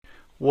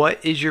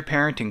What is your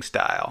parenting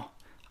style?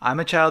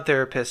 I'm a child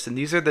therapist, and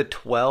these are the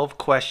 12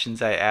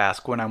 questions I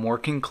ask when I'm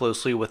working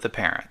closely with a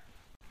parent.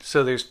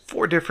 So there's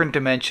 4 different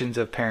dimensions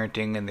of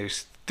parenting, and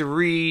there's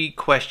 3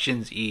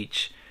 questions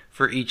each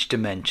for each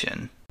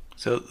dimension.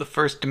 So the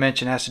first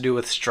dimension has to do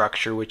with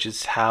structure, which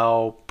is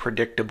how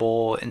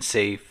predictable and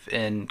safe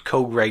and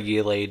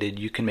co-regulated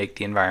you can make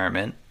the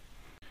environment.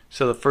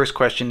 So the first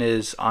question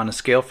is, on a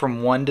scale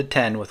from 1 to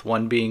 10, with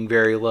 1 being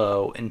very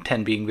low and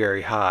 10 being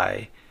very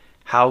high,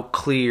 how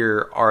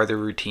clear are the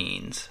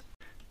routines?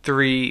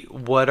 3,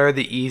 what are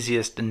the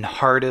easiest and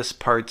hardest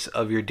parts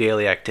of your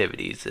daily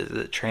activities? Is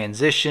it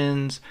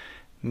transitions,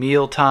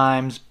 meal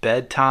times,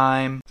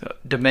 bedtime? So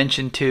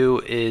dimension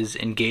 2 is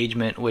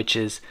engagement, which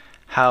is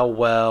how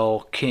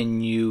well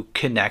can you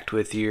connect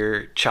with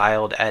your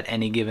child at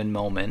any given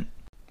moment?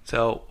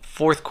 So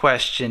fourth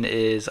question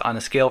is, on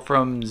a scale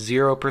from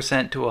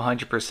 0% to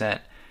 100%,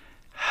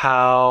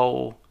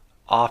 how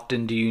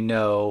often do you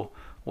know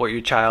what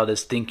your child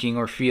is thinking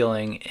or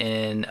feeling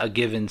in a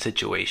given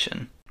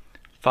situation?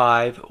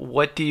 5,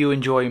 what do you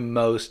enjoy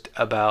most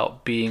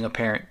about being a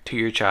parent to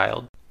your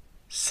child?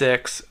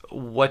 6,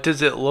 what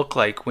does it look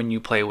like when you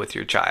play with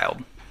your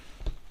child?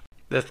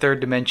 The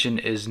third dimension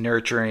is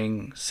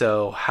nurturing.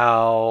 So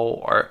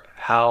how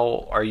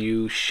are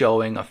you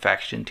showing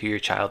affection to your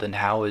child, and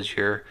how is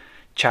your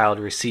child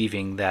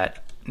receiving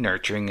that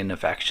nurturing and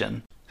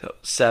affection? So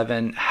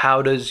 7,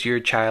 how does your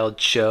child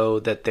show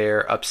that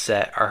they're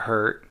upset or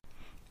hurt?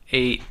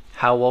 8,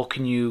 how well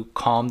can you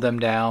calm them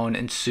down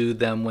and soothe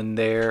them when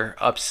they're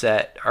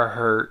upset or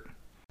hurt?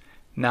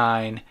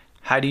 9,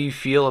 how do you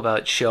feel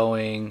about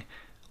showing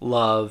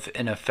love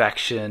and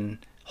affection,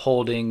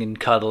 holding and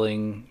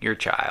cuddling your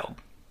child?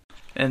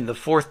 And the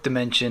fourth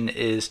dimension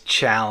is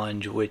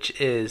challenge, which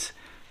is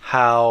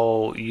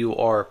how you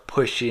are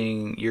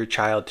pushing your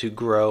child to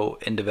grow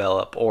and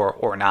develop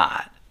or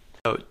not.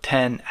 So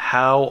 10,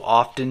 how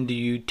often do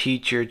you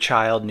teach your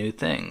child new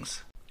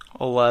things?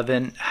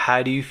 11,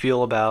 how do you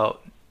feel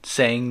about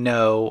saying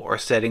no or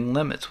setting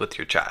limits with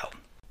your child?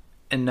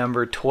 And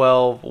number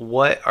 12,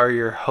 what are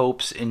your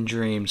hopes and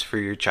dreams for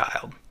your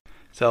child?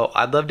 So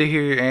I'd love to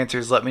hear your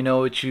answers. Let me know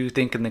what you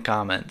think in the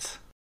comments.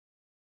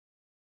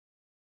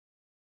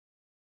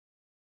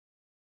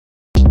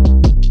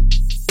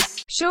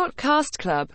 Shortcast Club